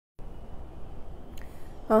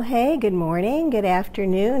Well, hey, good morning, good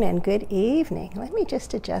afternoon, and good evening. Let me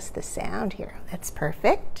just adjust the sound here. That's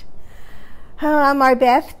perfect. I'm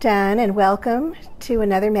Marbeth Dunn, and welcome to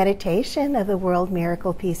another meditation of the World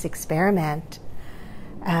Miracle Peace Experiment.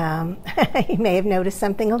 You may have noticed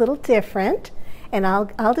something a little different, and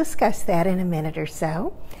I'll discuss that in a minute or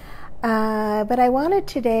so. But I wanted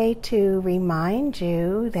today to remind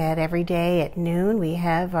you that every day at noon we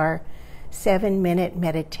have our 7-minute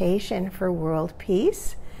meditation for world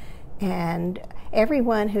peace. And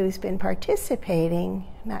everyone who's been participating,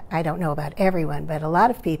 I don't know about everyone, but a lot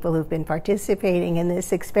of people who've been participating in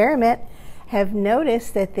this experiment have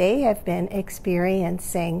noticed that they have been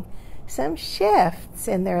experiencing some shifts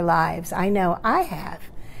in their lives. I know I have.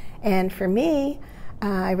 And for me,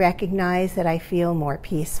 I recognize that I feel more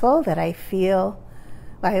peaceful, that I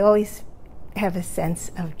always have a sense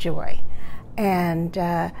of joy. And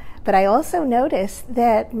but I also noticed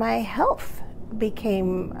that my health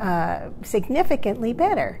became significantly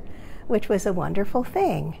better, which was a wonderful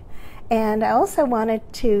thing. And I also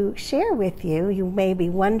wanted to share with you, you may be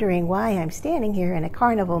wondering why I'm standing here in a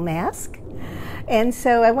carnival mask. And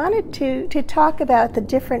so I wanted to talk about the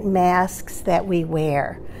different masks that we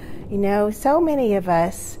wear. You know, so many of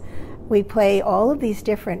us, we play all of these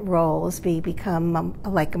different roles. We become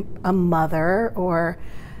like a mother, or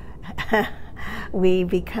we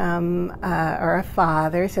become or a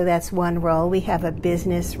father, so that's one role. We have a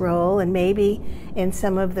business role, and maybe in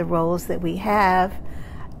some of the roles that we have,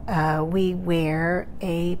 we wear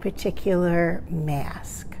a particular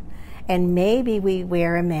mask. And maybe we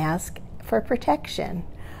wear a mask for protection,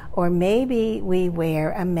 or maybe we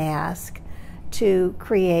wear a mask to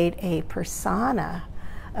create a persona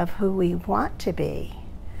of who we want to be.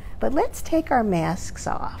 But let's take our masks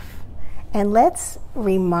off and let's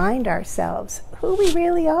remind ourselves who we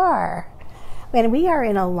really are. When we are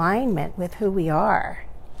in alignment with who we are,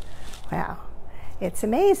 wow, it's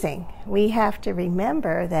amazing. We have to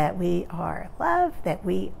remember that we are love, that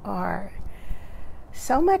we are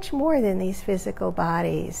so much more than these physical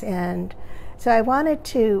bodies. And so I wanted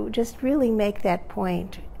to just really make that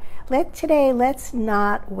point. Today, let's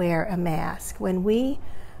not wear a mask. When we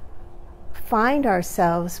find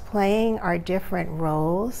ourselves playing our different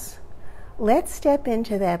roles, let's step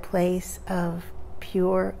into that place of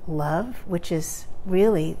pure love, which is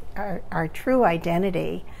really our true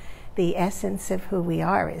identity. The essence of who we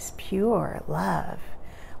are is pure love,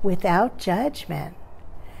 without judgment.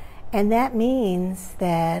 And that means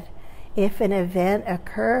that if an event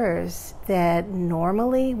occurs that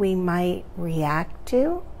normally we might react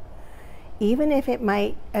to, even if it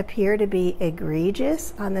might appear to be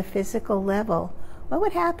egregious on the physical level, what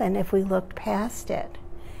would happen if we looked past it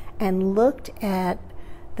and looked at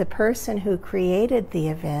the person who created the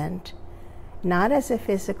event, not as a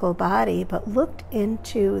physical body, but looked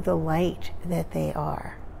into the light that they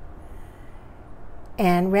are,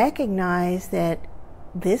 and recognize that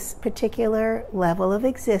this particular level of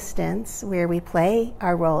existence, where we play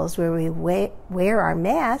our roles, where we wear our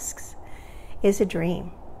masks, is a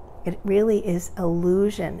dream. It really is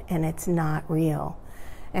illusion, and it's not real.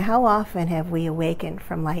 And how often have we awakened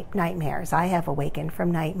from nightmares? I have awakened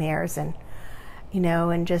from nightmares, and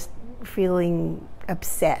and just feeling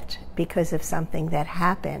upset because of something that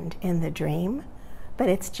happened in the dream, but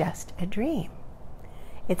it's just a dream.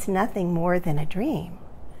 It's nothing more than a dream.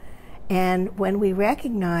 And when we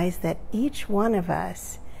recognize that each one of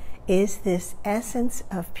us is this essence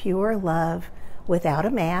of pure love without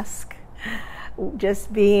a mask,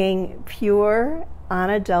 just being pure,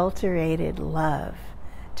 unadulterated love,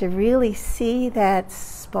 to really see that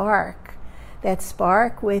spark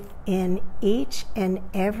within each and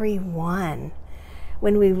every one.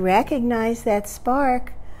 When we recognize that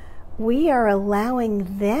spark, we are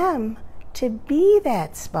allowing them to be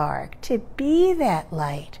that spark, to be that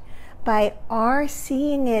light. By our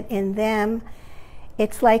seeing it in them,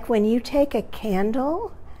 it's like when you take a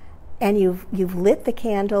candle and you've lit the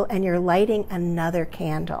candle and you're lighting another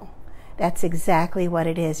candle. That's exactly what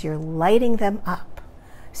it is. You're lighting them up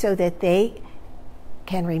so that they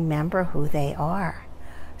can remember who they are.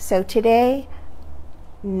 So today,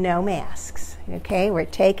 no masks, okay? We're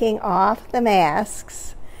taking off the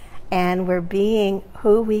masks and we're being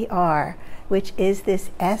who we are, which is this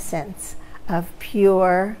essence of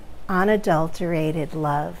pure, unadulterated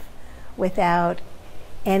love without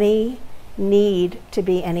any need to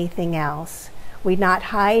be anything else. We're not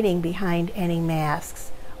hiding behind any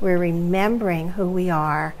masks. We're remembering who we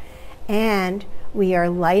are, and we are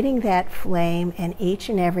lighting that flame in each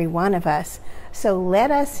and every one of us. So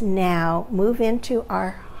let us now move into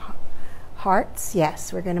our hearts.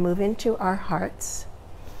 Yes, we're going to move into our hearts.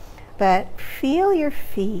 But feel your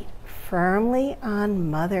feet firmly on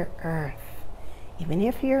Mother Earth. Even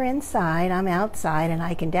if you're inside, I'm outside and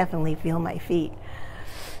I can definitely feel my feet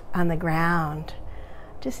on the ground.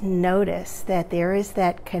 Just notice that there is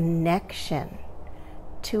that connection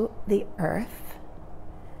to the earth.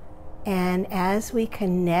 And as we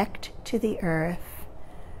connect to the earth,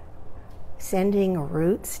 sending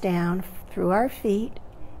roots down through our feet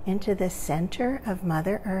into the center of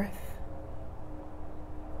Mother Earth,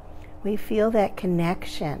 we feel that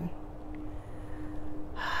connection.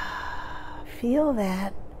 Feel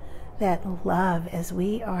that love as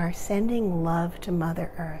we are sending love to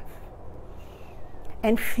Mother Earth.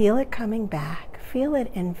 And feel it coming back. Feel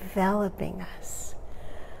it enveloping us.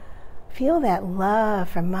 Feel that love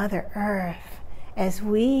from Mother Earth as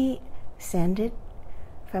we send it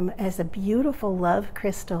as a beautiful love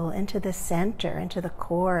crystal into the center, into the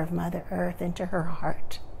core of Mother Earth, into her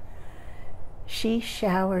heart. She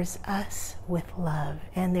showers us with love,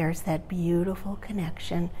 and there's that beautiful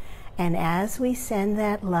connection. And as we send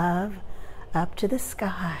that love up to the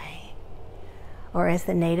sky, or as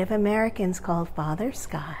the Native Americans called Father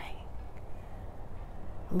Sky,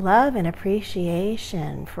 love and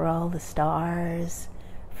appreciation for all the stars,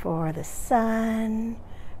 for the sun,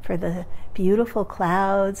 for the beautiful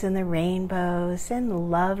clouds and the rainbows, and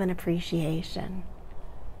love and appreciation.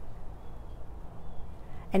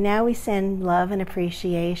 And now we send love and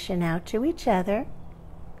appreciation out to each other.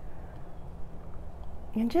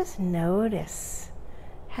 And just notice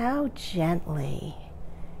how gently,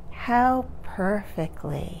 how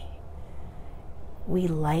perfectly we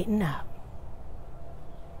lighten up.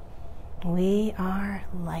 We are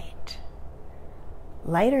light,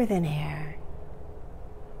 lighter than air.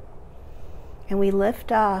 And we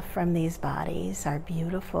lift off from these bodies. Our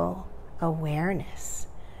beautiful awareness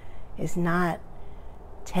is not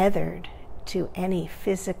tethered to any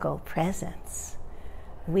physical presence.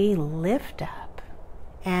 We lift up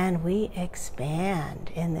and we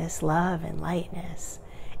expand in this love and lightness,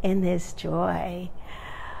 in this joy.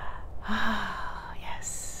 Ah,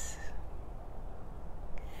 yes.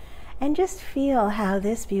 And just feel how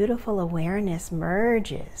this beautiful awareness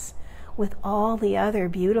merges with all the other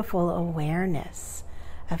beautiful awareness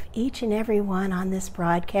of each and every one on this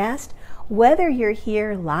broadcast. Whether you're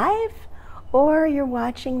here live or you're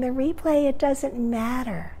watching the replay, it doesn't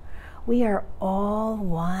matter. We are all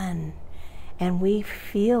one, and we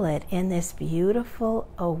feel it in this beautiful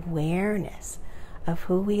awareness of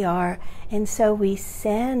who we are. And so we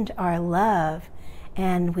send our love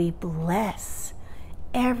and we bless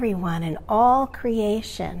everyone and all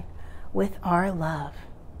creation with our love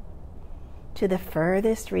to the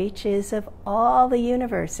furthest reaches of all the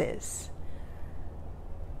universes.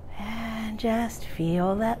 And just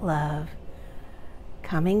feel that love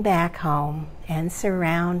coming back home and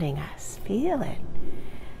surrounding us. Feel it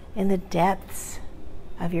in the depths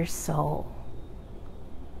of your soul.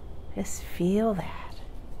 Just feel that.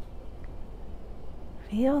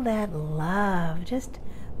 Feel that love just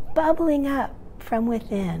bubbling up from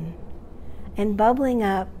within and bubbling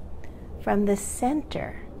up from the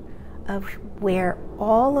center of where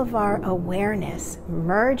all of our awareness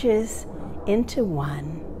merges into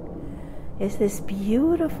one. Is this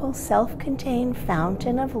beautiful self-contained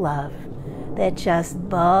fountain of love that just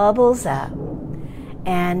bubbles up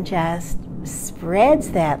and just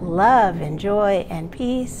spreads that love and joy and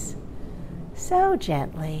peace so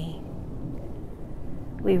gently.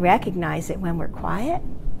 We recognize it when we're quiet.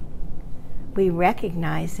 We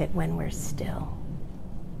recognize it when we're still.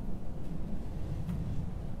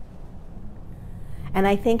 And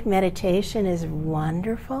I think meditation is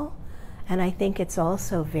wonderful, and I think it's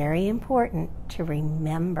also very important to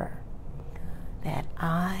remember that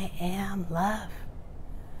I am love.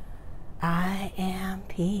 I am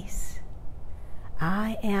peace.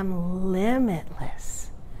 I am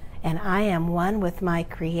limitless. And I am one with my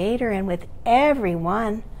Creator and with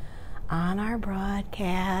everyone on our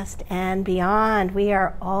broadcast and beyond. We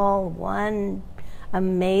are all one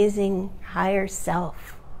amazing higher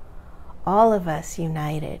self. All of us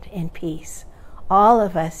united in peace. All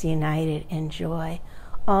of us united in joy.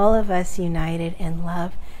 All of us united in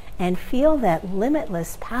love. And feel that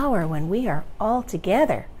limitless power when we are all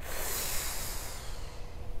together.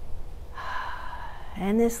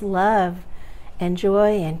 And this love and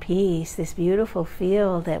joy and peace, this beautiful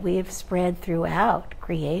field that we have spread throughout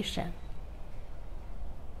creation.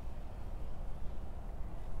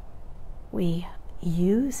 We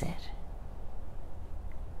use it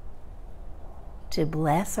to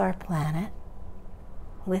bless our planet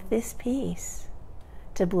with this peace,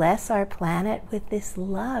 to bless our planet with this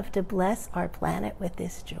love, to bless our planet with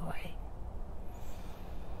this joy.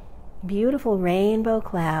 beautiful rainbow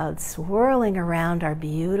clouds swirling around our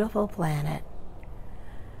beautiful planet,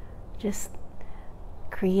 just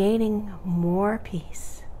creating more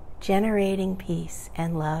peace, generating peace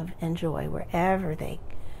and love and joy wherever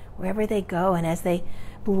they go, and as they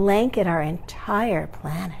blanket our entire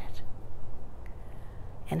planet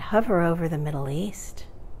and hover over the Middle East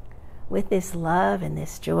with this love and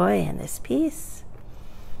this joy and this peace,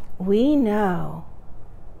 we know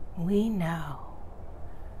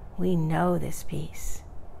this peace,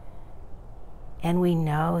 and we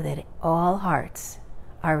know that all hearts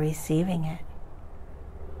are receiving it.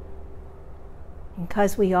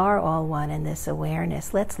 Because we are all one in this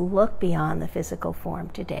awareness, let's look beyond the physical form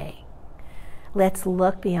today. Let's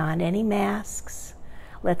look beyond any masks.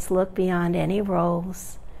 Let's look beyond any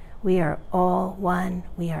roles. We are all one.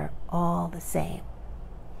 We are all the same.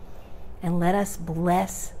 And let us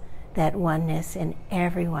bless that oneness in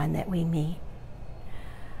everyone that we meet.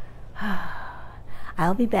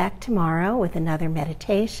 I'll be back tomorrow with another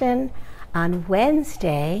meditation. On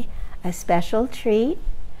Wednesday, a special treat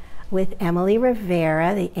with Emily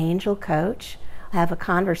Rivera, the angel coach. I'll have a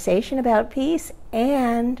conversation about peace,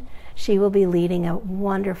 and she will be leading a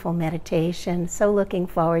wonderful meditation. So looking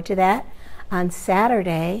forward to that. On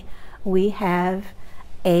Saturday, we have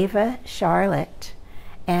Ava Charlotte,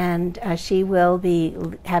 and she will be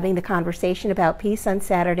having the conversation about peace on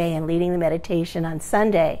Saturday and leading the meditation on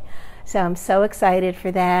Sunday. So I'm so excited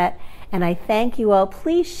for that, and I thank you all.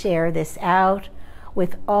 Please share this out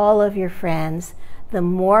with all of your friends. The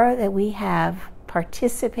more that we have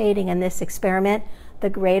participating in this experiment, the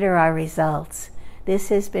greater our results. This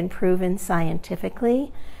has been proven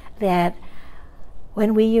scientifically that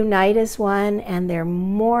when we unite as one and there are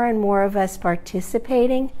more and more of us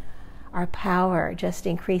participating, our power just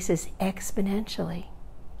increases exponentially.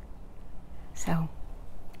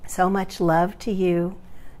 So much love to you,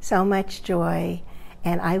 so much joy,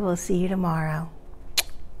 and I will see you tomorrow.